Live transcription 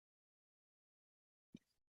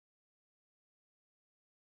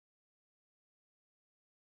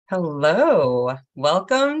Hello,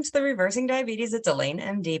 welcome to the Reversing Diabetes at Delane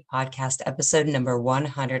MD podcast, episode number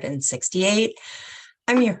 168.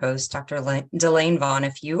 I'm your host, Dr. Delane Vaughn.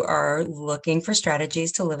 If you are looking for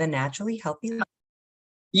strategies to live a naturally healthy life,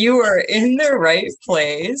 you are in the right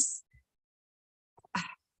place. I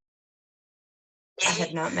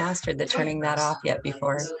had not mastered the turning that off yet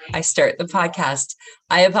before I start the podcast.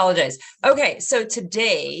 I apologize. Okay, so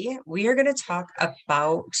today we are going to talk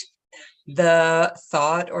about the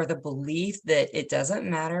thought or the belief that it doesn't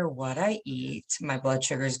matter what I eat, my blood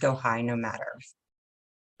sugars go high no matter.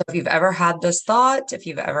 So if you've ever had this thought, if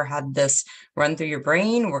you've ever had this run through your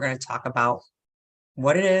brain, we're going to talk about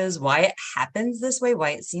what it is, why it happens this way,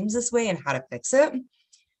 why it seems this way, and how to fix it.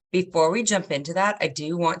 Before we jump into that, I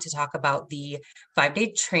do want to talk about the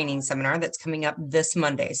 5-day training seminar that's coming up this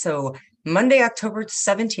Monday. So Monday, October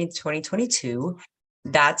 17th, 2022,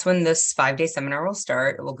 that's when this 5-day seminar will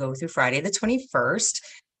start. It will go through Friday the 21st.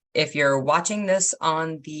 If you're watching this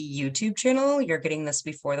on the YouTube channel, you're getting this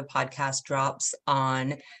before the podcast drops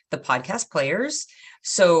on the podcast players.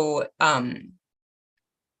 So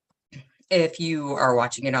if you are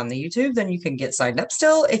watching it on the YouTube, then you can get signed up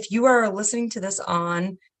still. If you are listening to this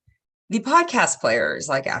on the podcast players,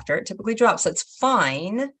 like after it typically drops, that's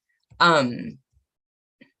fine. Send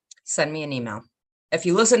me an email. If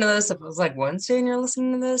you listen to this, if it was like Wednesday and you're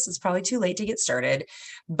listening to this, it's probably too late to get started.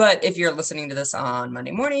 But if you're listening to this on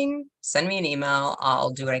Monday morning, send me an email.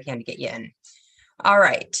 I'll do what I can to get you in. All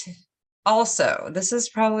right. Also, this is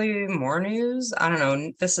probably more news. I don't know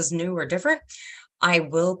if this is new or different. I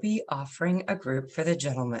will be offering a group for the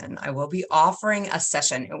gentlemen. I will be offering a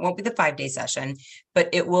session. It won't be the 5-day session, but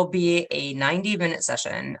it will be a 90-minute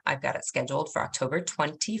session. I've got it scheduled for October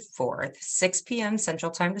 24th, 6 p.m.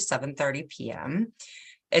 Central Time to 7:30 p.m.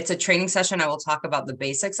 It's a training session. I will talk about the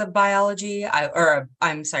basics of biology,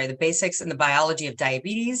 the basics in the biology of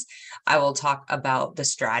diabetes. I will talk about the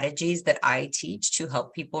strategies that I teach to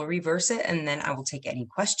help people reverse it, and then I will take any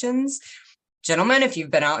questions. Gentlemen, if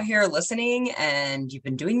you've been out here listening and you've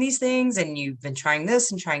been doing these things and you've been trying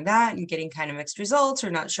this and trying that and getting kind of mixed results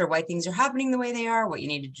or not sure why things are happening the way they are, what you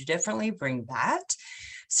need to do differently, bring that.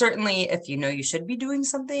 Certainly, if you know you should be doing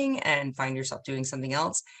something and find yourself doing something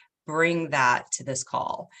else, bring that to this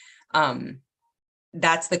call.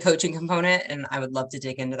 That's the coaching component, and I would love to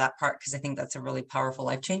dig into that part because I think that's a really powerful,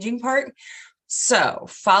 life-changing part. So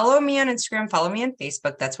follow me on Instagram, follow me on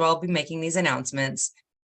Facebook. That's where I'll be making these announcements.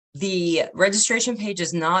 The registration page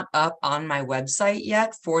is not up on my website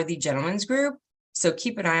yet for the gentlemen's group, so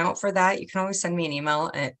keep an eye out for that. You can always send me an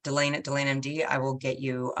email at Delane@DelaneMD. I will get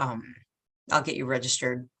you I'll get you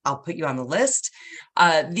registered. I'll put you on the list.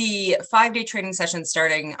 The 5-day training session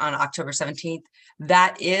starting on October 17th,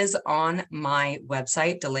 that is on my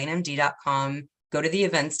website, DelaneMD.com. Go to the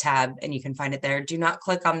events tab and you can find it there. Do not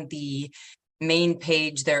click on the main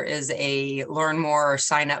page. There is a learn more or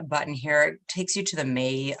sign up button here. It takes you to the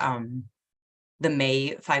May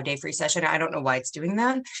 5-day free session. I don't know why it's doing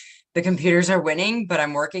that. The computers are winning, but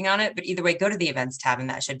I'm working on it. But either way, go to the events tab and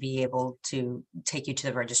that should be able to take you to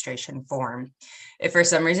the registration form. If for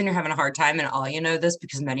some reason you're having a hard time and all you know this,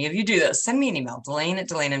 because many of you do this, send me an email,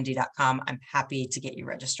 Delane@DelaneMD.com. I'm happy to get you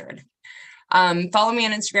registered. Follow me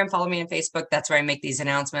on Instagram, follow me on Facebook. That's where I make these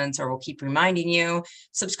announcements, or we'll keep reminding you.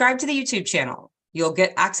 Subscribe to the YouTube channel. You'll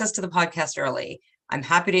get access to the podcast early. I'm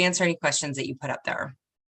happy to answer any questions that you put up there.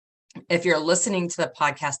 If you're listening to the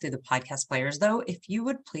podcast through the podcast players, though, if you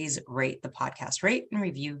would please rate the podcast, rate and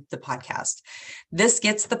review the podcast. This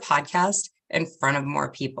gets the podcast in front of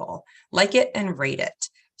more people. Like it and rate it,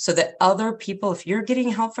 so that other people, if you're getting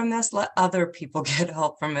help from this, let other people get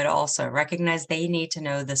help from it also. Recognize they need to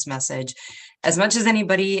know this message as much as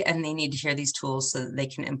anybody, and they need to hear these tools so that they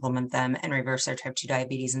can implement them and reverse their type 2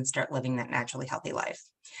 diabetes and start living that naturally healthy life.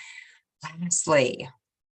 Lastly,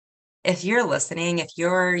 if you're listening, if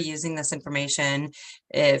you're using this information,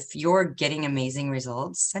 if you're getting amazing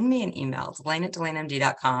results, send me an email,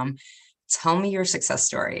 Delane@DelaneMD.com. Tell me your success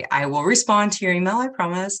story. I will respond to your email, I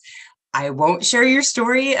promise. I won't share your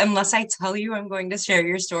story unless I tell you I'm going to share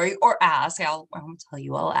your story or ask. I won't tell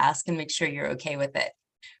you, I'll ask and make sure you're okay with it.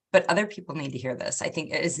 But other people need to hear this. I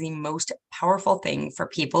think it is the most powerful thing for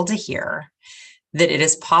people to hear, that it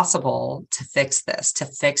is possible to fix this, to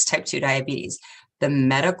fix type 2 diabetes. The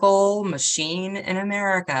medical machine in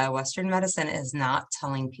America, Western medicine, is not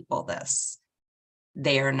telling people this.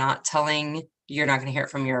 They are not telling, you're not going to hear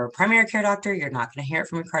it from your primary care doctor. You're not going to hear it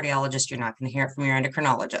from your cardiologist. You're not going to hear it from your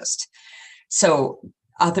endocrinologist. So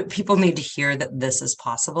other people need to hear that this is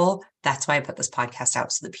possible. That's why I put this podcast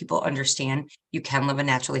out, so that people understand you can live a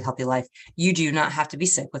naturally healthy life. You do not have to be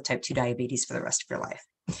sick with type 2 diabetes for the rest of your life.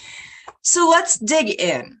 So let's dig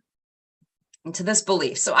in. into this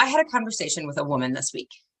belief. So I had a conversation with a woman this week,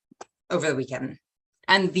 over the weekend.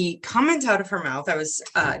 And the comment out of her mouth, I was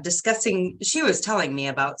discussing, she was telling me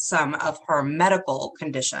about some of her medical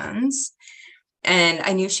conditions. And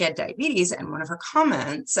I knew she had diabetes. And one of her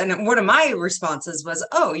comments, and one of my responses was,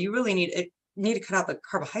 oh, you really need to cut out the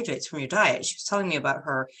carbohydrates from your diet. She was telling me about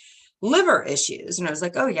her liver issues. And I was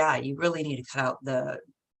like, oh, yeah, you really need to cut out the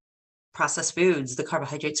processed foods, the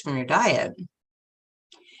carbohydrates from your diet.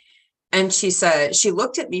 And she said, she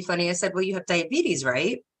looked at me funny. I said, well, you have diabetes,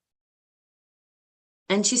 right?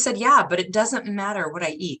 And she said, yeah, but it doesn't matter what I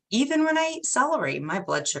eat. Even when I eat celery, my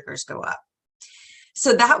blood sugars go up.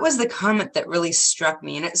 So that was the comment that really struck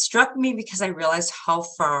me. And it struck me because I realized how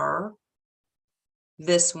far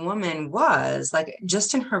this woman was, like,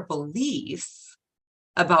 just in her belief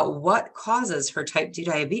about what causes her type 2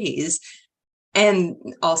 diabetes and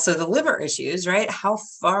also the liver issues, right? How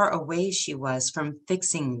far away she was from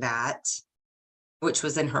fixing that, which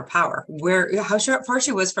was in her power, how far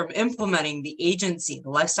she was from implementing the agency, the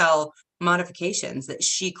lifestyle modifications that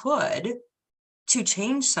she could to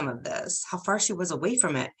change some of this, how far she was away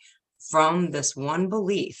from it, from this one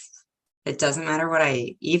belief. It doesn't matter what I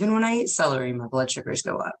eat. Even when I eat celery, my blood sugars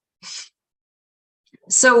go up.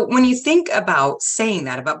 So when you think about saying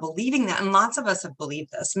that, about believing that, and lots of us have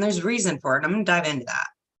believed this, and there's reason for it, I'm going to dive into that.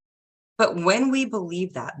 But when we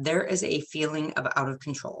believe that, there is a feeling of out of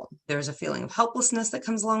control. There's a feeling of helplessness that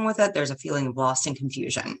comes along with it. There's a feeling of lost and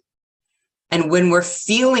confusion. And when we're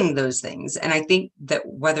feeling those things, and I think that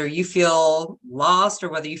whether you feel lost or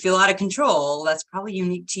whether you feel out of control, that's probably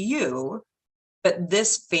unique to you. But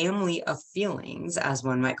this family of feelings, as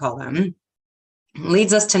one might call them,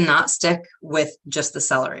 leads us to not stick with just the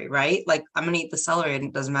celery, right? Like, I'm going to eat the celery and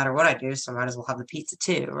it doesn't matter what I do, so I might as well have the pizza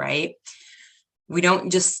too, right? We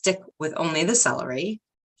don't just stick with only the celery.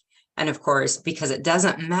 And of course, because it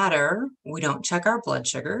doesn't matter, we don't check our blood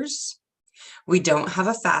sugars. We don't have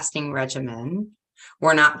a fasting regimen.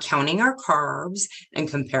 We're not counting our carbs and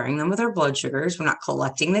comparing them with our blood sugars. We're not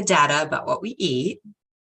collecting the data about what we eat.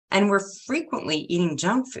 And we're frequently eating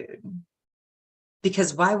junk food.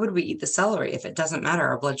 Because why would we eat the celery if it doesn't matter?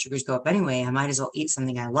 Our blood sugars go up anyway. I might as well eat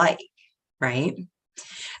something I like, right?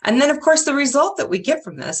 And then, of course, the result that we get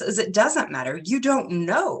from this is it doesn't matter. You don't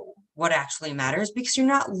know what actually matters because you're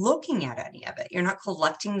not looking at any of it. You're not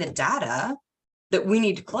collecting the data that we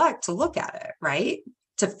need to collect to look at it, right?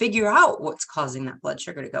 To figure out what's causing that blood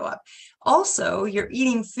sugar to go up. Also, you're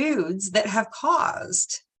eating foods that have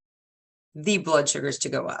caused the blood sugars to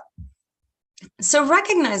go up. So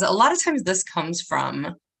recognize a lot of times this comes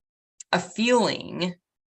from a feeling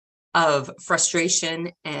of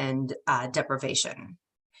frustration and deprivation.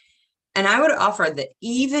 And I would offer that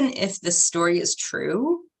even if the story is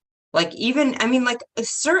true, like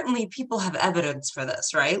certainly people have evidence for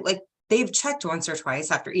this, right? Like, they've checked once or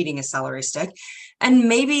twice after eating a celery stick, and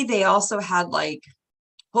maybe they also had like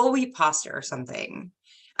whole wheat pasta or something,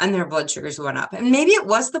 and their blood sugars went up. And maybe it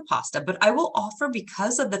was the pasta, but I will offer,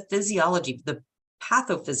 because of the physiology, the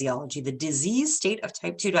pathophysiology, the disease state of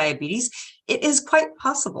type 2 diabetes, it is quite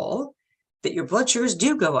possible that your blood sugars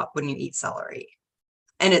do go up when you eat celery.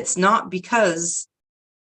 And it's not because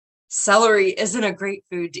celery isn't a great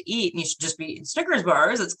food to eat and you should just be eating Snickers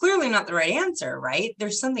bars. It's clearly not the right answer, right?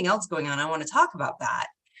 There's something else going on. I want to talk about that.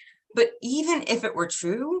 But even if it were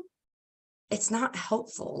true, it's not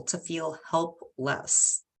helpful to feel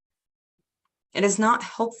helpless. It is not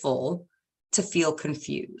helpful to feel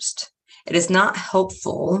confused. It is not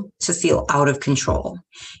helpful to feel out of control.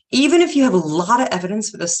 Even if you have a lot of evidence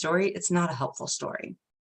for the story, it's not a helpful story.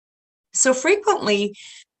 So frequently,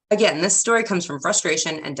 again, this story comes from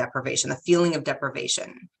frustration and deprivation, the feeling of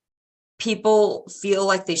deprivation. People feel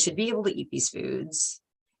like they should be able to eat these foods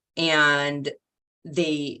and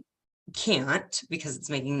they can't because it's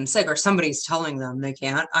making them sick, or somebody's telling them they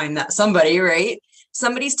can't. I'm that somebody, right?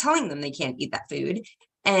 Somebody's telling them they can't eat that food.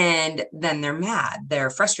 And then they're mad,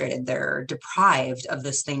 they're frustrated, they're deprived of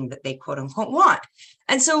this thing that they quote unquote want.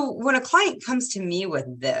 And so when a client comes to me with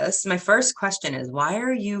this, my first question is, why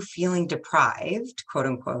are you feeling deprived, quote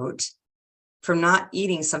unquote, from not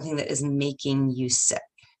eating something that is making you sick?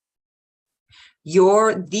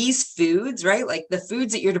 These foods, right? Like the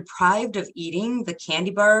foods that you're deprived of eating, the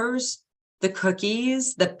candy bars, the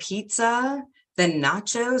cookies, the pizza, the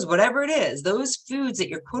nachos, whatever it is, those foods that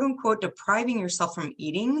you're quote unquote depriving yourself from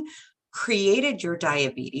eating created your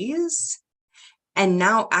diabetes and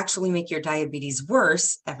now actually make your diabetes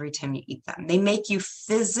worse every time you eat them. They make you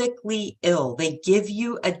physically ill. They give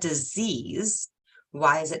you a disease.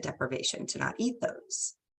 Why is it deprivation to not eat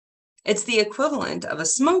those? It's the equivalent of a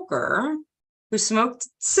smoker who smoked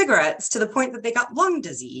cigarettes to the point that they got lung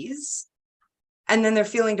disease And then they're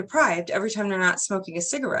feeling deprived every time they're not smoking a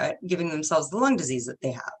cigarette, giving themselves the lung disease that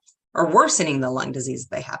they have, or worsening the lung disease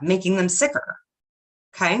that they have, making them sicker.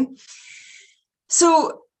 Okay.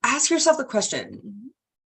 So ask yourself the question.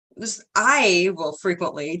 I will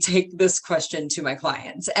frequently take this question to my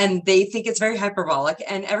clients, and they think it's very hyperbolic,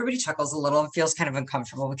 and everybody chuckles a little and feels kind of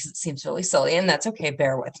uncomfortable because it seems really silly, and that's okay.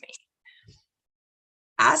 Bear with me.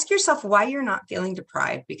 Ask yourself why you're not feeling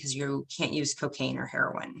deprived because you can't use cocaine or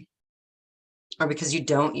heroin, or because you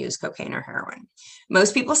don't use cocaine or heroin.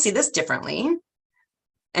 Most people see this differently.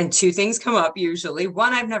 And two things come up usually.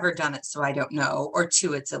 One, I've never done it, so I don't know. Or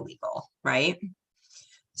two, it's illegal, right?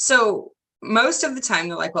 So most of the time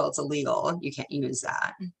they're like, well, it's illegal. You can't use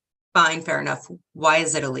that. Fine, fair enough. Why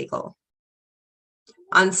is it illegal?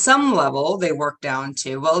 On some level, they work down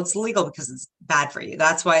to, well, it's illegal because it's bad for you.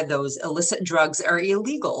 That's why those illicit drugs are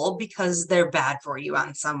illegal, because they're bad for you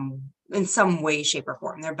in some way, shape, or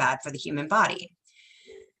form. They're bad for the human body.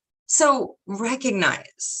 So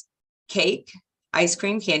recognize cake, ice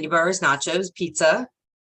cream, candy bars, nachos, pizza,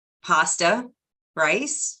 pasta,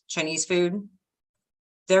 rice, Chinese food.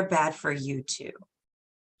 They're bad for you too.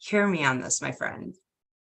 Hear me on this, my friend.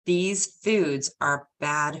 These foods are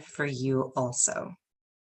bad for you also,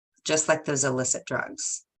 just like those illicit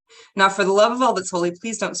drugs. Now, for the love of all that's holy,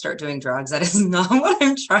 please don't start doing drugs. That is not what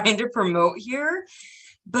I'm trying to promote here.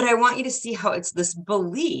 But I want you to see how it's this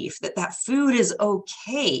belief that that food is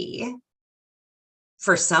okay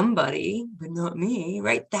for somebody, but not me,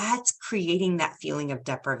 right? That's creating that feeling of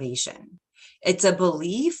deprivation. It's a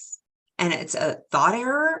belief and it's a thought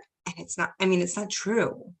error, and it's not, I mean, it's not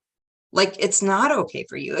true. Like, it's not okay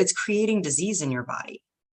for you. It's creating disease in your body,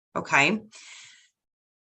 okay?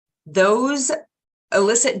 Those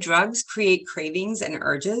illicit drugs create cravings and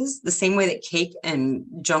urges the same way that cake and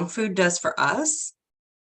junk food does for us.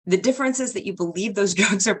 The difference is that you believe those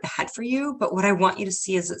drugs are bad for you, but what I want you to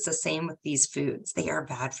see is it's the same with these foods. They are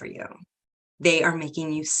bad for you. They are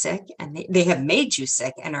making you sick, and they have made you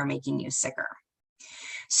sick and are making you sicker.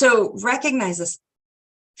 So recognize this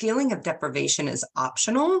feeling of deprivation is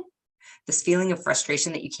optional. This feeling of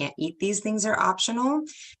frustration that you can't eat these things are optional.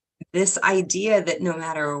 This idea that no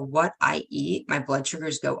matter what I eat, my blood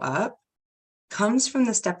sugars go up comes from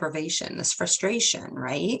this deprivation, this frustration,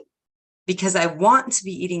 right? Because I want to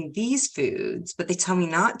be eating these foods, but they tell me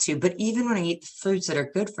not to. But even when I eat the foods that are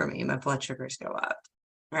good for me, my blood sugars go up,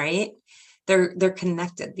 right? They're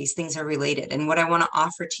connected. These things are related. And what I want to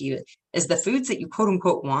offer to you is the foods that you quote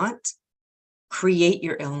unquote want create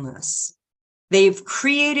your illness. They've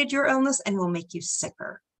created your illness and will make you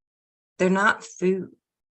sicker. They're not food.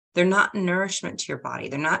 They're not nourishment to your body.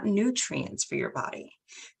 They're not nutrients for your body.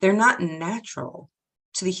 They're not natural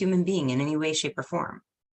to the human being in any way, shape, or form.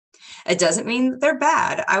 It doesn't mean that they're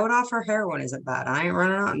bad. I would offer heroin isn't bad. I ain't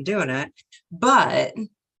running out and doing it. But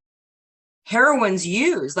heroin's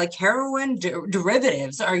used, like heroin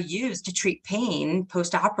derivatives are used to treat pain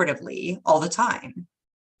post-operatively all the time.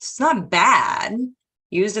 It's not bad.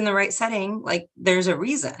 Used in the right setting, like there's a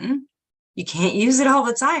reason. You can't use it all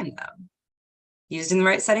the time though. Used in the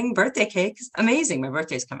right setting, birthday cake is amazing. My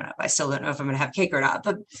birthday's coming up. I still don't know if I'm going to have cake or not,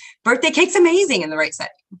 but birthday cake's amazing in the right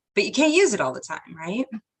setting, but you can't use it all the time, right?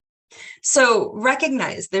 So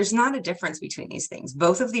recognize there's not a difference between these things.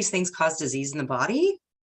 Both of these things cause disease in the body.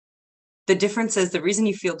 The difference is the reason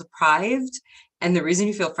you feel deprived and the reason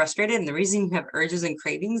you feel frustrated and the reason you have urges and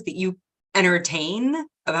cravings that you entertain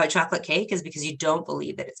about chocolate cake is because you don't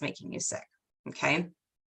believe that it's making you sick, okay?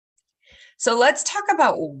 So let's talk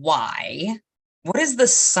about why. What is the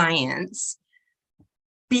science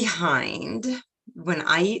behind when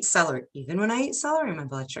I eat celery? Even when I eat celery, my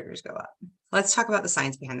blood sugars go up. Let's talk about the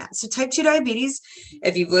science behind that. So type 2 diabetes,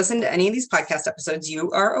 if you've listened to any of these podcast episodes,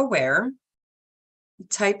 you are aware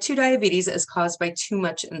type 2 diabetes is caused by too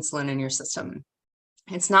much insulin in your system.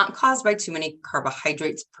 It's not caused by too many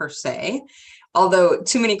carbohydrates per se, although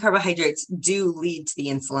too many carbohydrates do lead to the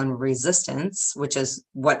insulin resistance, which is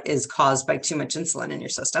what is caused by too much insulin in your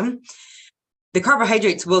system. The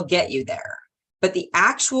carbohydrates will get you there, but the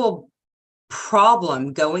actual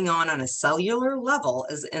problem going on a cellular level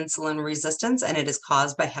is insulin resistance, and it is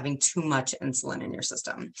caused by having too much insulin in your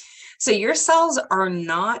system. So your cells are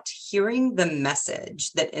not hearing the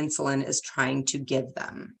message that insulin is trying to give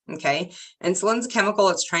them, okay? Insulin's a chemical.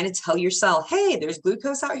 It's trying to tell your cell, hey, there's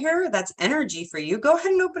glucose out here. That's energy for you. Go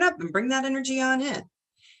ahead and open up and bring that energy on in.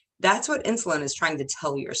 That's what insulin is trying to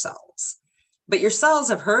tell your cells. But your cells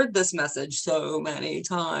have heard this message so many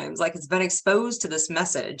times, like it's been exposed to this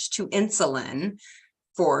message, to insulin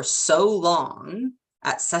for so long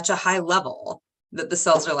at such a high level that the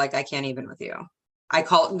cells are like, I can't even with you. I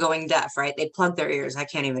call it going deaf, right? They plug their ears. I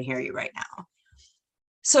can't even hear you right now.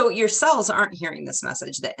 So your cells aren't hearing this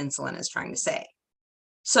message that insulin is trying to say.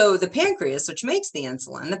 So the pancreas, which makes the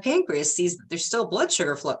insulin, the pancreas sees that there's still blood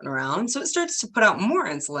sugar floating around. So it starts to put out more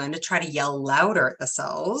insulin to try to yell louder at the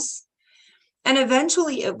cells. And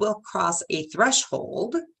eventually it will cross a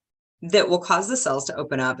threshold that will cause the cells to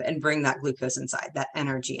open up and bring that glucose inside, that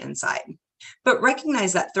energy inside. But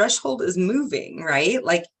recognize that threshold is moving, right?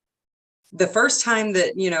 Like the first time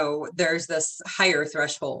that, there's this higher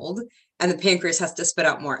threshold and the pancreas has to spit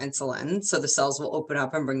out more insulin, so the cells will open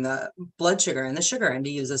up and bring the blood sugar and the sugar in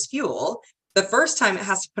to use as fuel. The first time it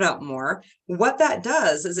has to put out more. What that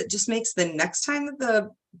does is it just makes the next time that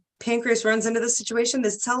the pancreas runs into this situation,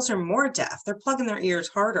 the cells are more deaf. They're plugging their ears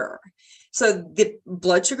harder. So the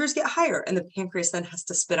blood sugars get higher and the pancreas then has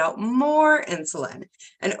to spit out more insulin.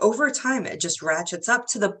 And over time, it just ratchets up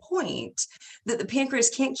to the point that the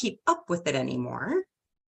pancreas can't keep up with it anymore.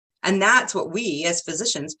 And that's what we as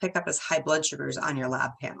physicians pick up as high blood sugars on your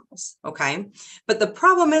lab panels, okay? But the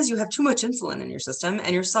problem is you have too much insulin in your system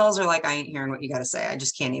and your cells are like, I ain't hearing what you got to say. I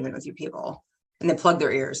just can't even with you people. And they plug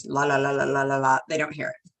their ears, la, la, la, la, la, la, la. They don't hear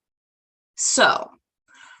it. So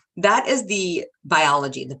that is the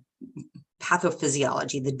biology, the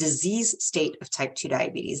pathophysiology, the disease state of type 2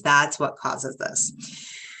 diabetes. That's what causes this.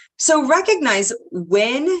 So recognize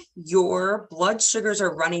when your blood sugars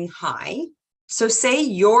are running high. So say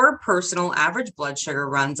your personal average blood sugar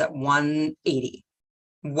runs at 180,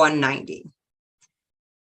 190.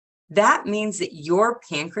 That means that your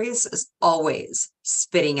pancreas is always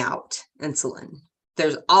spitting out insulin.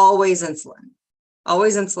 There's always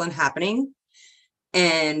insulin happening.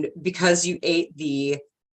 And because you ate the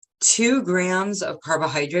 2 grams of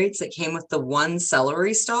carbohydrates that came with the 1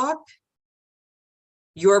 celery stalk,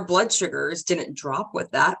 your blood sugars didn't drop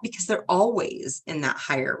with that because they're always in that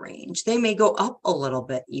higher range. They may go up a little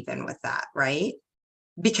bit even with that, right?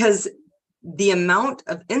 Because the amount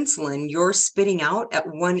of insulin you're spitting out at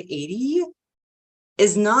 180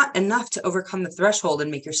 is not enough to overcome the threshold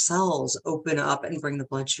and make your cells open up and bring the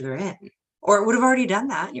blood sugar in. Or it would have already done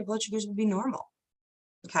that and your blood sugars would be normal.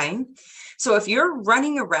 Okay, so if you're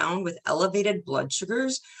running around with elevated blood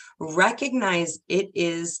sugars, recognize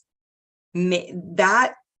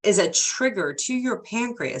that is a trigger to your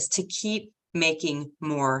pancreas to keep making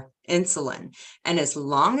more insulin. And as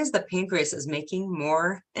long as the pancreas is making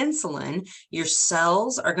more insulin, your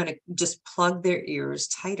cells are going to just plug their ears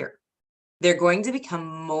tighter. They're going to become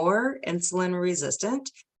more insulin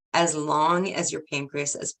resistant as long as your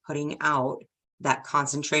pancreas is putting out that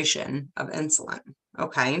concentration of insulin.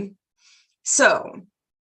 Okay, so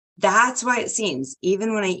that's why it seems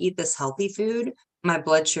even when I eat this healthy food, my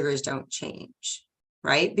blood sugars don't change,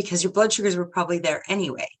 right? Because your blood sugars were probably there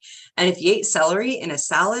anyway. And if you ate celery in a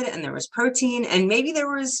salad and there was protein and maybe there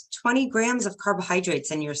was 20 grams of carbohydrates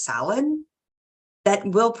in your salad, that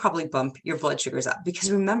will probably bump your blood sugars up. Because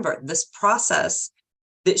remember, this process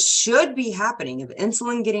that should be happening of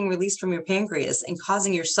insulin getting released from your pancreas and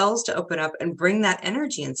causing your cells to open up and bring that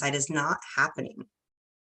energy inside is not happening.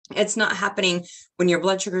 It's not happening when your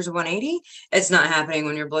blood sugars are 180. It's not happening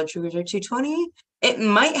when your blood sugars are 220. It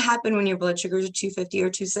might happen when your blood sugars are 250 or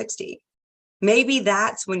 260. Maybe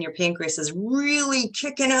that's when your pancreas is really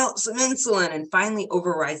kicking out some insulin and finally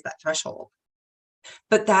overrides that threshold.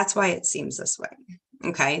 But that's why it seems this way.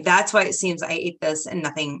 Okay, that's why it seems I ate this and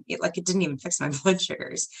nothing, like it didn't even fix my blood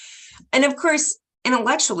sugars. And of course,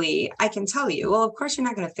 intellectually, I can tell you, well, of course, you're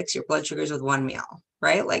not going to fix your blood sugars with one meal,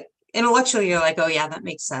 right? Like intellectually, you're like, oh yeah, that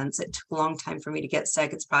makes sense. It took a long time for me to get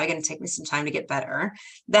sick. It's probably going to take me some time to get better.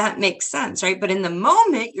 That makes sense, right? But in the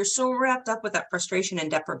moment, you're so wrapped up with that frustration and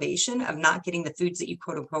deprivation of not getting the foods that you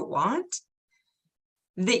quote unquote want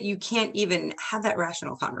that you can't even have that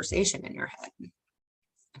rational conversation in your head.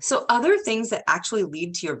 So other things that actually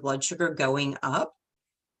lead to your blood sugar going up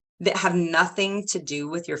that have nothing to do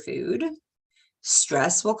with your food.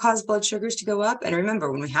 Stress will cause blood sugars to go up. And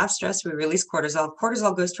remember, when we have stress, we release cortisol.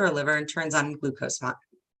 Cortisol goes to our liver and turns on glucose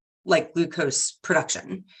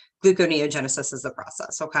production. Gluconeogenesis is the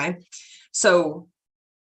process, okay? So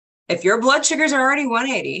if your blood sugars are already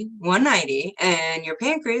 180, 190, and your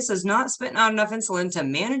pancreas is not spitting out enough insulin to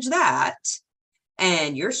manage that,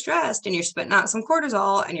 and you're stressed and you're spitting out some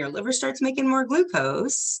cortisol and your liver starts making more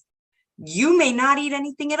glucose, you may not eat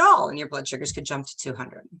anything at all and your blood sugars could jump to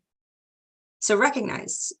 200. So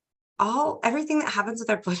recognize everything that happens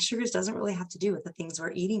with our blood sugars doesn't really have to do with the things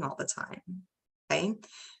we're eating all the time, okay?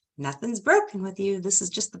 Nothing's broken with you. This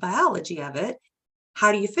is just the biology of it.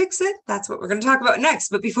 How do you fix it? That's what we're going to talk about next.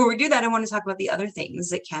 But before we do that, I want to talk about the other things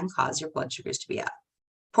that can cause your blood sugars to be up.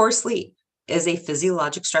 Poor sleep is a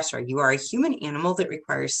physiologic stressor. You are a human animal that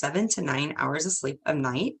requires 7 to 9 hours of sleep a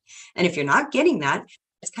night. And if you're not getting that,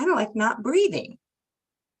 It's kind of like not breathing.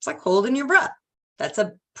 It's like holding your breath. That's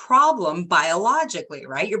a problem biologically,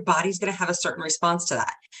 right? Your body's going to have a certain response to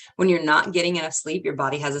that. When you're not getting enough sleep, your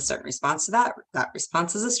body has a certain response to that. That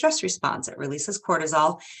response is a stress response. It releases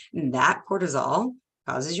cortisol, and that cortisol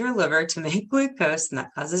causes your liver to make glucose, and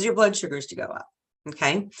that causes your blood sugars to go up.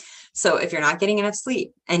 Okay. So if you're not getting enough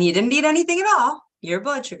sleep and you didn't eat anything at all, your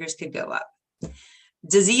blood sugars could go up.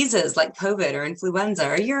 Diseases like COVID or influenza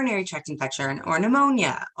or urinary tract infection or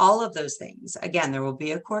pneumonia, all of those things. Again, there will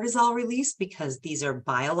be a cortisol release because these are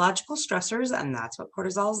biological stressors, and that's what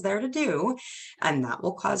cortisol is there to do. And that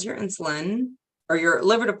will cause your insulin or your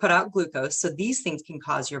liver to put out glucose. So these things can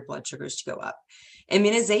cause your blood sugars to go up.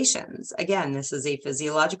 Immunizations, again, this is a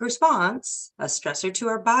physiologic response, a stressor to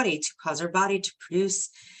our body to cause our body to produce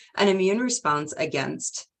an immune response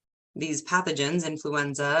against these pathogens,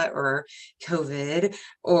 influenza or COVID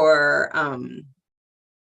or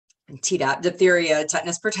Tdap, diphtheria,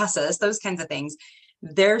 tetanus pertussis, those kinds of things.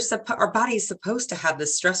 Our body is supposed to have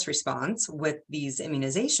this stress response with these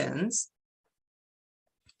immunizations,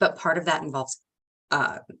 but part of that involves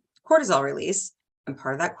cortisol release, and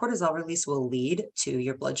part of that cortisol release will lead to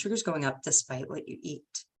your blood sugars going up despite what you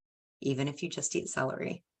eat, even if you just eat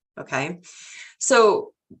celery. Okay,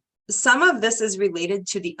 so some of this is related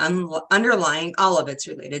to the underlying, all of it's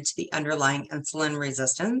related to the underlying insulin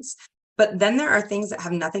resistance. But then there are things that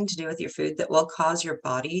have nothing to do with your food that will cause your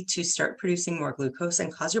body to start producing more glucose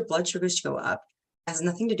and cause your blood sugars to go up. It has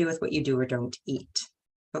nothing to do with what you do or don't eat.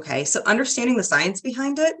 Okay, so understanding the science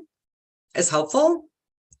behind it is helpful.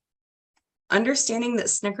 Understanding that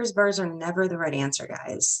Snickers bars are never the right answer,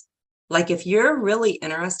 guys. Like if you're really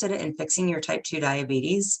interested in fixing your type 2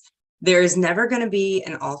 diabetes, there is never going to be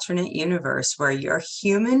an alternate universe where your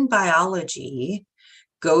human biology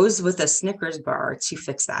goes with a Snickers bar to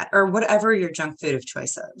fix that, or whatever your junk food of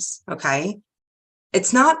choice is, okay?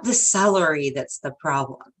 It's not the celery that's the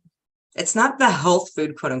problem. It's not the health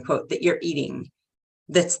food, quote unquote, that you're eating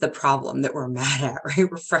that's the problem that we're mad at, right?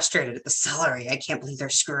 We're frustrated at the celery. I can't believe they're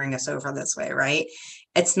screwing us over this way, right?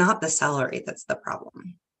 It's not the celery that's the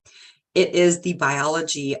problem. It is the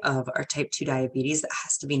biology of our type 2 diabetes that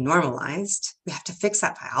has to be normalized. We have to fix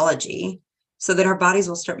that biology so that our bodies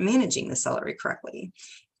will start managing the celery correctly.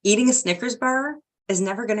 Eating a Snickers bar is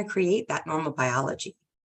never going to create that normal biology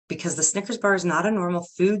because the Snickers bar is not a normal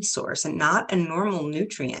food source and not a normal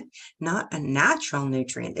nutrient, not a natural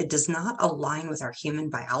nutrient. It does not align with our human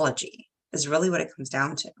biology, is really what it comes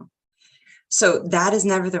down to. So that is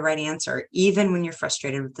never the right answer, even when you're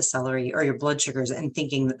frustrated with the celery or your blood sugars and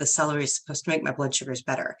thinking that the celery is supposed to make my blood sugars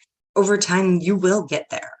better. Over time, you will get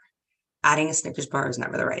there. Adding a Snickers bar is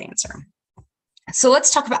never the right answer. So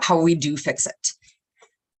let's talk about how we do fix it.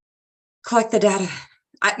 Collect the data.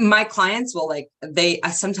 My clients will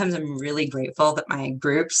sometimes I'm really grateful that my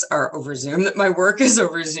groups are over Zoom, that my work is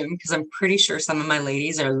over Zoom, because I'm pretty sure some of my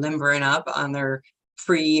ladies are limbering up on their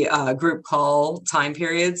free group call time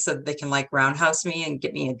periods so that they can like roundhouse me and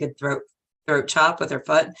get me a good throat chop with their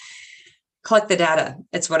foot. Collect the data.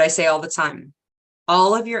 It's what I say all the time.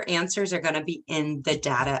 All of your answers are going to be in the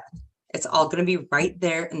data. It's all going to be right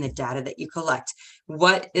there in the data that you collect.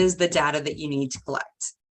 What is the data that you need to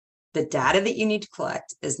collect? The data that you need to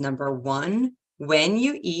collect is number one, when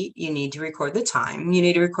you eat, you need to record the time. You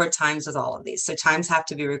need to record times with all of these. So times have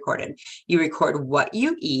to be recorded. You record what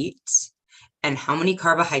you eat and how many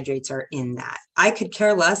carbohydrates are in that. I could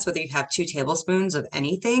care less whether you have 2 tablespoons of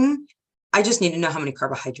anything. I just need to know how many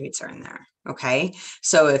carbohydrates are in there. Okay.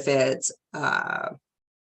 So if it's half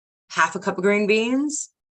a cup of green beans,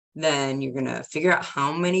 then you're going to figure out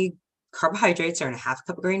how many carbohydrates are in a half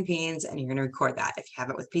cup of green beans, and you're going to record that. If you have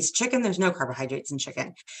it with a piece of chicken, there's no carbohydrates in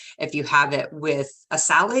chicken. If you have it with a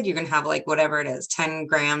salad, you're going to have like whatever it is, 10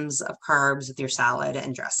 grams of carbs with your salad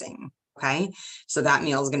and dressing. Okay. So that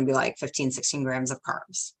meal is going to be like 15, 16 grams of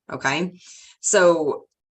carbs. Okay. So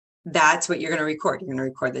that's what you're going to record. You're going to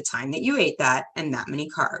record the time that you ate that and that many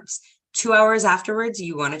carbs. 2 hours afterwards,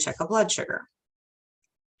 you want to check a blood sugar.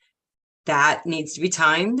 That needs to be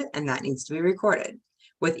timed and that needs to be recorded.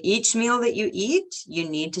 With each meal that you eat, you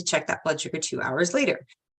need to check that blood sugar 2 hours later.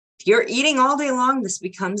 If you're eating all day long, this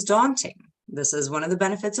becomes daunting. This is one of the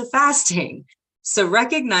benefits of fasting. So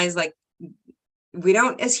recognize, like, we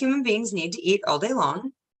don't, as human beings, need to eat all day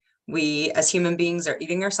long. We, as human beings, are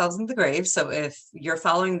eating ourselves into the grave. So if you're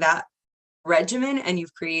following that regimen and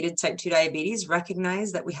you've created type 2 diabetes,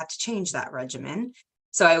 recognize that we have to change that regimen.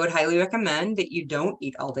 So I would highly recommend that you don't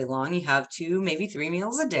eat all day long. You have 2, maybe 3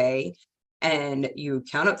 meals a day, and you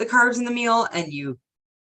count up the carbs in the meal and you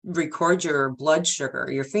record your blood sugar,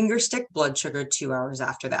 your finger stick blood sugar 2 hours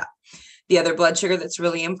after that. The other blood sugar that's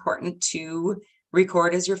really important to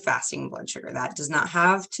record as your fasting blood sugar. That does not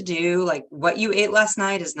have to do, like, what you ate last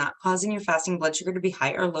night is not causing your fasting blood sugar to be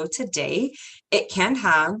high or low today. It can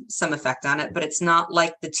have some effect on it, but it's not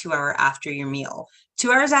like the 2 hour after your meal.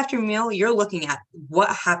 2 hours after your meal, you're looking at what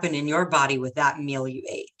happened in your body with that meal you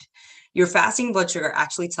ate. Your fasting blood sugar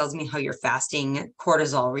actually tells me how your fasting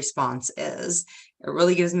cortisol response is. It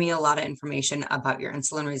really gives me a lot of information about your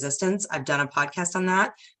insulin resistance. I've done a podcast on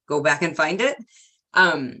that. Go back and find it.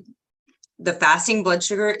 The fasting blood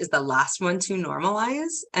sugar is the last one to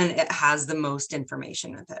normalize, and it has the most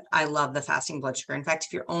information with it. I love the fasting blood sugar. In fact,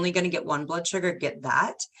 if you're only going to get one blood sugar, get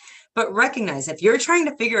that. But recognize if you're trying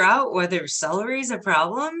to figure out whether celery is a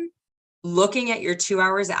problem, looking at your 2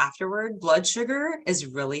 hours afterward blood sugar is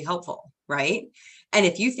really helpful, right? And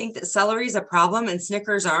if you think that celery is a problem and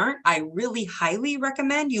Snickers aren't, I really highly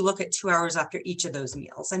recommend you look at 2 hours after each of those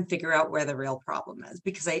meals and figure out where the real problem is,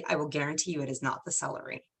 because I will guarantee you it is not the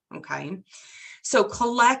celery. Okay, so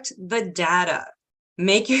collect the data,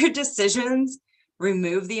 make your decisions,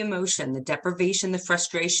 remove the emotion, the deprivation, the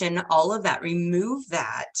frustration, all of that, remove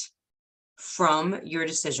that from your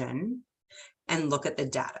decision and look at the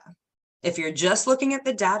data. If you're just looking at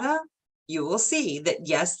the data, you will see that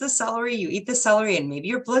yes, the celery, you eat the celery and maybe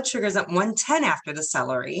your blood sugar is at 110 after the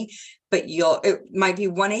celery, but it might be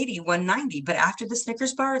 180, 190, but after the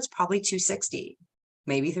Snickers bar, it's probably 260,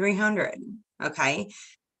 maybe 300, okay?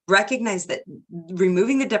 Recognize that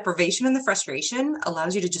removing the deprivation and the frustration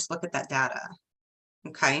allows you to just look at that data,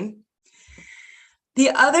 okay? The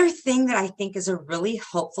other thing that I think is a really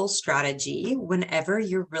helpful strategy whenever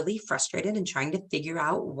you're really frustrated and trying to figure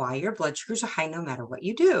out why your blood sugars are high no matter what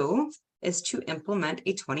you do is to implement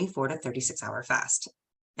a 24 to 36 hour fast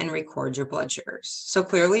and record your blood sugars. So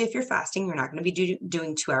clearly, if you're fasting, you're not going to be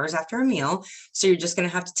doing 2 hours after a meal. So you're just going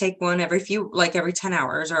to have to take one every 10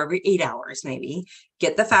 hours or every 8 hours, maybe.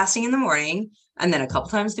 Get the fasting in the morning, and then a couple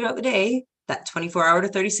times throughout the day, that 24 hour to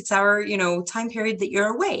 36 hour, time period that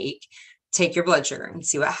you're awake, take your blood sugar and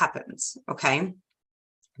see what happens. Okay.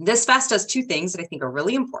 This fast does two things that I think are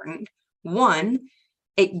really important. One,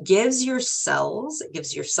 it gives your cells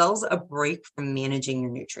a break from managing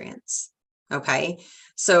your nutrients. Okay.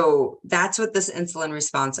 So that's what this insulin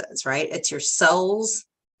response is, right? It's your cells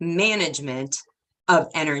management of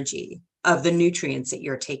energy, of the nutrients that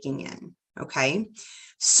you're taking in. Okay.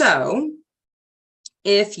 So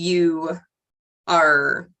if you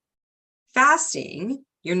are fasting,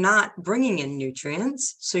 you're not bringing in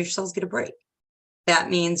nutrients, so your cells get a break. That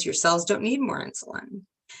means your cells don't need more insulin.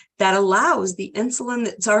 That allows the insulin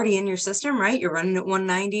that's already in your system, right? You're running at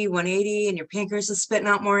 190, 180, and your pancreas is spitting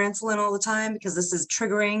out more insulin all the time because this is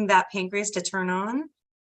triggering that pancreas to turn on.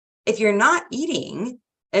 If you're not eating,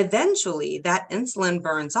 eventually that insulin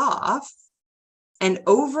burns off, and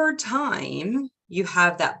over time, you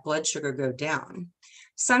have that blood sugar go down.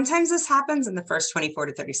 Sometimes this happens in the first 24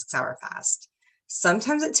 to 36 hour fast.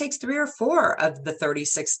 Sometimes it takes 3 or 4 of the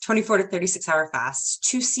 24 to 36 hour fasts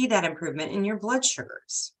to see that improvement in your blood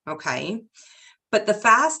sugars, okay? But the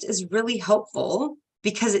fast is really helpful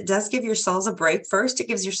because it does give your cells a break. First, it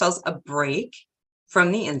gives your cells a break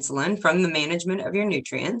from the insulin, from the management of your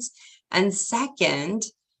nutrients. And second,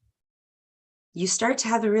 you start to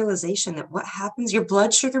have the realization that what happens, your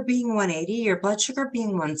blood sugar being 180, your blood sugar being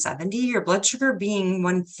 170, your blood sugar being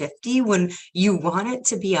 150, when you want it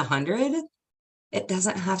to be 100, it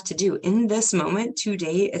doesn't have to do. In this moment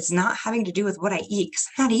today, it's not having to do with what I eat because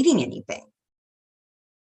I'm not eating anything.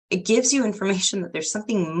 It gives you information that there's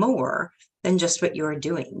something more than just what you're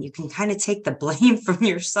doing. You can kind of take the blame from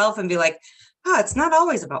yourself and be like, oh, it's not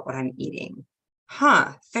always about what I'm eating.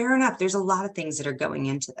 Fair enough. There's a lot of things that are going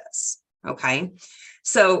into this. Okay.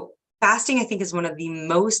 So fasting, I think, is one of the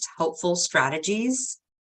most helpful strategies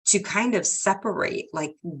to kind of separate,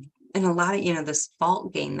 like, and a lot of, this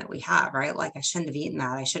fault game that we have, right? Like, I shouldn't have eaten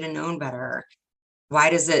that. I should have known better. Why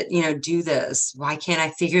does it, do this? Why can't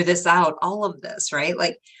I figure this out? All of this, right?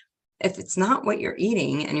 Like, if it's not what you're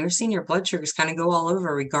eating and you're seeing your blood sugars kind of go all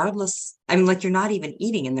over regardless, I mean, like, you're not even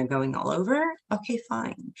eating and they're going all over. Okay,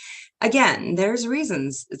 fine. Again, there's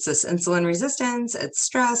reasons. It's this insulin resistance, it's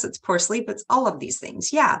stress, it's poor sleep, it's all of these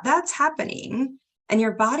things. Yeah, that's happening. And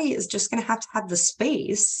your body is just going to have the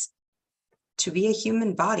space to be a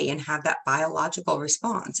human body and have that biological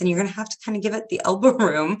response. And you're going to have to kind of give it the elbow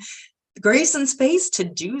room, grace and space to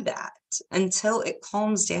do that until it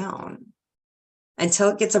calms down, until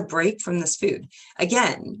it gets a break from this food.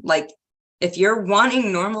 Again, like, if you're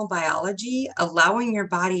wanting normal biology, allowing your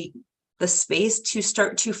body the space to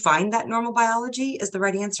start to find that normal biology is the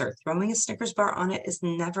right answer. Throwing a Snickers bar on it is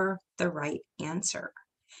never the right answer.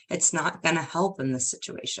 It's not going to help in this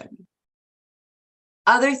situation.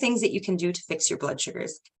 Other things that you can do to fix your blood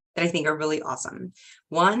sugars that I think are really awesome.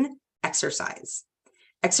 One, exercise.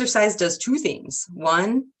 Exercise does two things.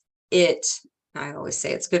 One, I always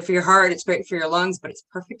say it's good for your heart, it's great for your lungs, but it's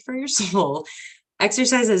perfect for your soul.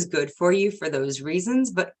 Exercise is good for you for those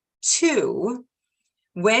reasons. But two,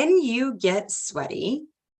 when you get sweaty,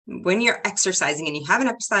 when you're exercising and you have an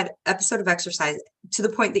episode of exercise to the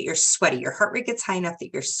point that you're sweaty, your heart rate gets high enough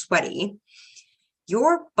that you're sweaty,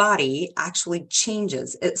 your body actually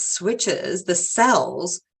changes. It switches, the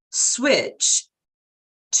cells switch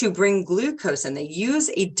to bring glucose in. They use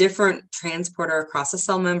a different transporter across the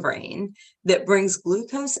cell membrane that brings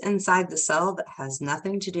glucose inside the cell that has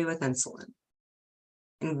nothing to do with insulin.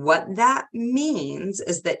 And what that means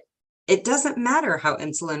is that it doesn't matter how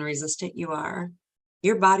insulin resistant you are.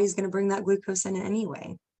 Your body's going to bring that glucose in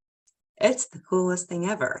anyway. It's the coolest thing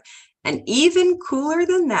ever. And even cooler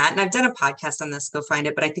than that, and I've done a podcast on this, go find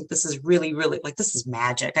it, but I think this is really, really, like, this is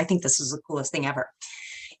magic. I think this is the coolest thing ever.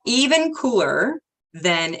 Even cooler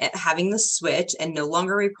than it having the switch and no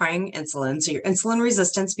longer requiring insulin. So your insulin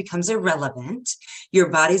resistance becomes irrelevant. Your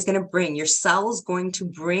body's going to bring, your cell's going to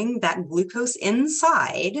bring that glucose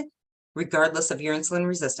inside, regardless of your insulin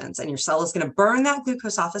resistance. And your cell is going to burn that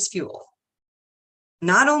glucose off as fuel.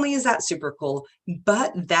 Not only is that super cool,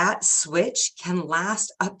 but that switch can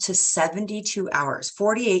last up to 72 hours,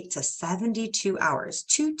 48 to 72 hours,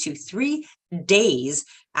 2 to 3 days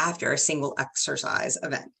after a single exercise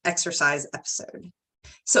episode.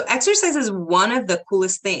 So exercise is one of the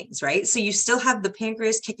coolest things, right? So you still have the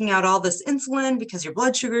pancreas kicking out all this insulin because your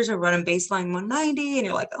blood sugars are running baseline 190 and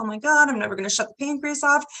you're like, oh my God, I'm never going to shut the pancreas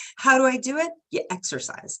off. How do I do it? You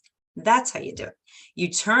exercise. That's how you do it. You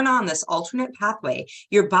turn on this alternate pathway.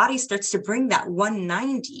 Your body starts to bring that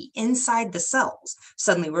 190 inside the cells.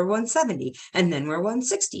 Suddenly we're 170, and then we're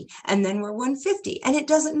 160, and then we're 150. And it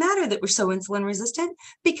doesn't matter that we're so insulin resistant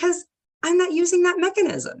because I'm not using that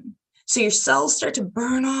mechanism. So your cells start to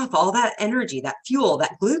burn off all that energy, that fuel,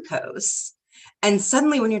 that glucose. And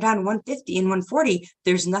suddenly when you're down to 150 and 140,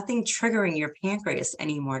 there's nothing triggering your pancreas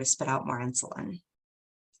anymore to spit out more insulin.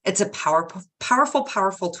 It's a powerful, powerful,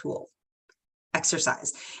 powerful tool.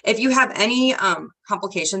 Exercise. If you have any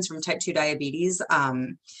complications from type 2 diabetes,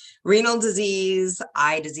 renal disease,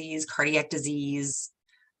 eye disease, cardiac disease,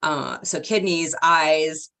 so kidneys,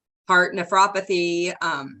 eyes, heart, nephropathy,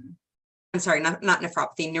 I'm sorry, not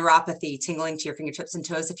nephropathy, neuropathy, tingling to your fingertips and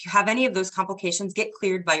toes. If you have any of those complications, get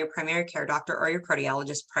cleared by your primary care doctor or your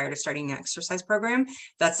cardiologist prior to starting an exercise program.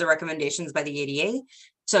 That's the recommendations by the ADA.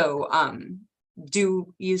 So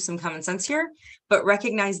do use some common sense here, but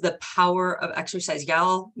recognize the power of exercise.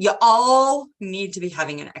 You all need to be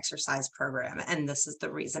having an exercise program. And this is the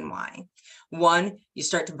reason why. One, you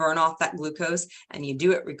start to burn off that glucose and you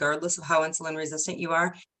do it regardless of how insulin resistant you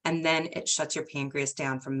are. And then it shuts your pancreas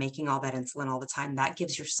down from making all that insulin all the time. That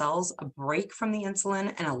gives your cells a break from the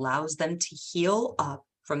insulin and allows them to heal up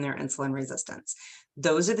from their insulin resistance.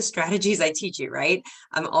 Those are the strategies I teach you, right?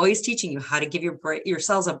 I'm always teaching you how to give your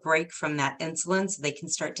cells a break from that insulin so they can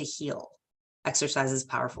start to heal. Exercise is a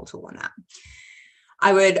powerful tool in that.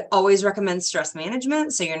 I would always recommend stress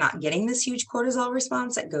management. So you're not getting this huge cortisol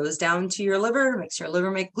response that goes down to your liver, makes your liver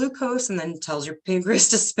make glucose, and then tells your pancreas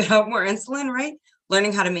to spit out more insulin, right?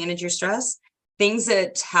 Learning how to manage your stress. Things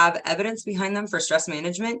that have evidence behind them for stress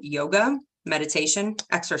management: yoga, meditation,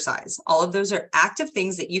 exercise. All of those are active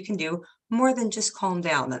things that you can do more than just calm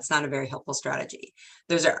down. That's not a very helpful strategy.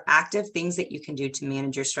 Those are active things that you can do to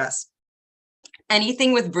manage your stress.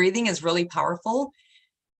 Anything with breathing is really powerful.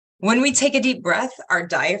 When we take a deep breath, our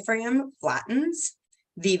diaphragm flattens.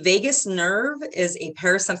 The vagus nerve is a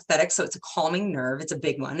parasympathetic, so it's a calming nerve. It's a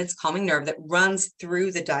big one. It's a calming nerve that runs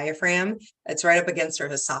through the diaphragm. It's right up against our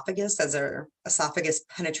esophagus as our esophagus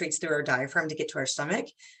penetrates through our diaphragm to get to our stomach.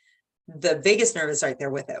 The vagus nerve is right there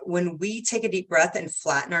with it. When we take a deep breath and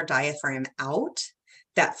flatten our diaphragm out,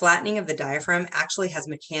 that flattening of the diaphragm actually has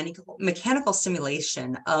mechanical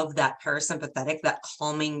stimulation of that parasympathetic, that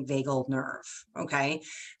calming vagal nerve. Okay.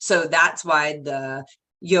 So that's why the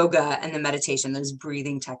yoga and the meditation, those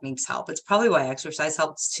breathing techniques help. It's probably why exercise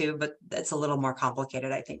helps too, but it's a little more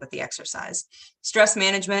complicated, I think, with the exercise. Stress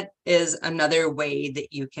management is another way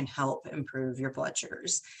that you can help improve your blood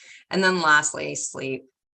sugars. And then lastly, sleep.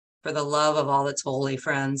 For the love of all that's holy,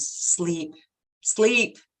 friends, sleep.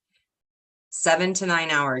 7 to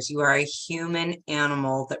 9 hours. You are a human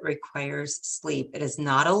animal that requires sleep. It is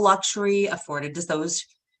not a luxury afforded to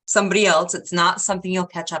somebody else. It's not something you'll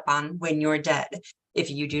catch up on when you're dead.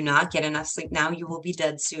 If you do not get enough sleep now, you will be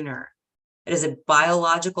dead sooner. It is a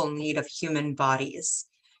biological need of human bodies.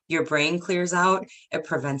 your brain clears out, it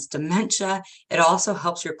prevents dementia. It also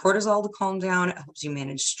helps your cortisol to calm down. It helps you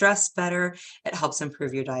manage stress better. It helps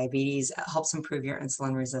improve your diabetes. It helps improve your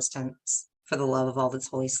insulin resistance. For the love of all that's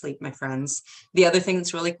holy, sleep, my friends. The other thing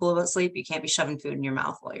that's really cool about sleep, you can't be shoving food in your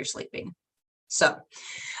mouth while you're sleeping. So,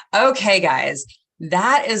 okay, guys,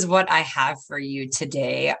 that is what I have for you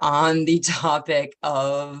today on the topic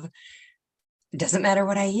of it doesn't matter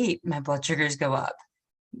what I eat, my blood sugars go up.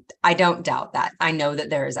 I don't doubt that. I know that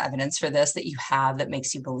there is evidence for this that you have that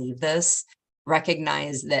makes you believe this.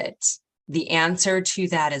 Recognize that the answer to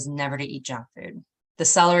that is never to eat junk food. The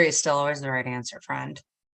celery is still always the right answer, friend.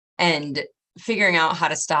 And figuring out how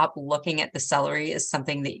to stop looking at the celery as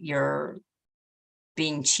something that you're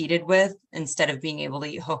being cheated with instead of being able to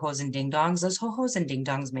eat ho-hos and ding-dongs. Those ho-hos and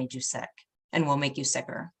ding-dongs made you sick and will make you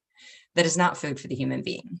sicker. That is not food for the human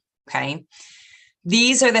being, okay?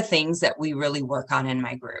 These are the things that we really work on in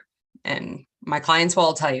my group. And my clients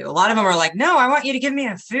will tell you, a lot of them are like, no, I want you to give me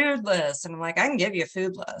a food list. And I'm like, I can give you a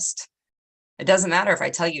food list. It doesn't matter if I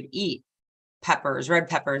tell you to eat peppers, red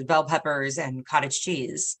peppers, bell peppers, and cottage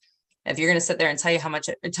cheese. If you're going to sit there and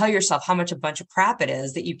tell yourself how much a bunch of crap it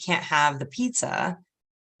is that you can't have the pizza,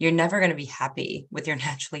 you're never going to be happy with your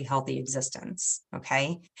naturally healthy existence.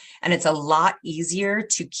 Okay. And it's a lot easier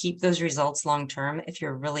to keep those results long-term if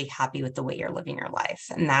you're really happy with the way you're living your life.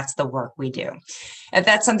 And that's the work we do. If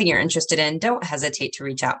that's something you're interested in, don't hesitate to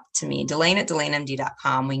reach out to me,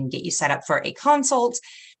 Delane@DelaneMD.com. We can get you set up for a consult,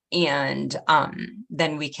 and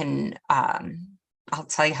then we can, I'll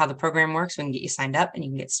tell you how the program works. We can get you signed up and you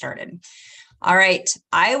can get started. All right.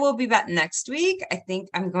 I will be back next week. I think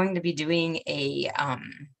I'm going to be doing a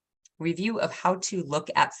review of how to look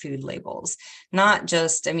at food labels. Not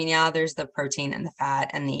just, I mean, yeah, there's the protein and the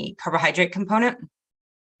fat and the carbohydrate component,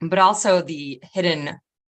 but also the hidden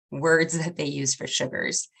words that they use for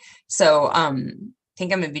sugars. So I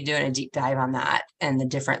think I'm going to be doing a deep dive on that and the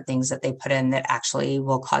different things that they put in that actually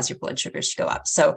will cause your blood sugars to go up. So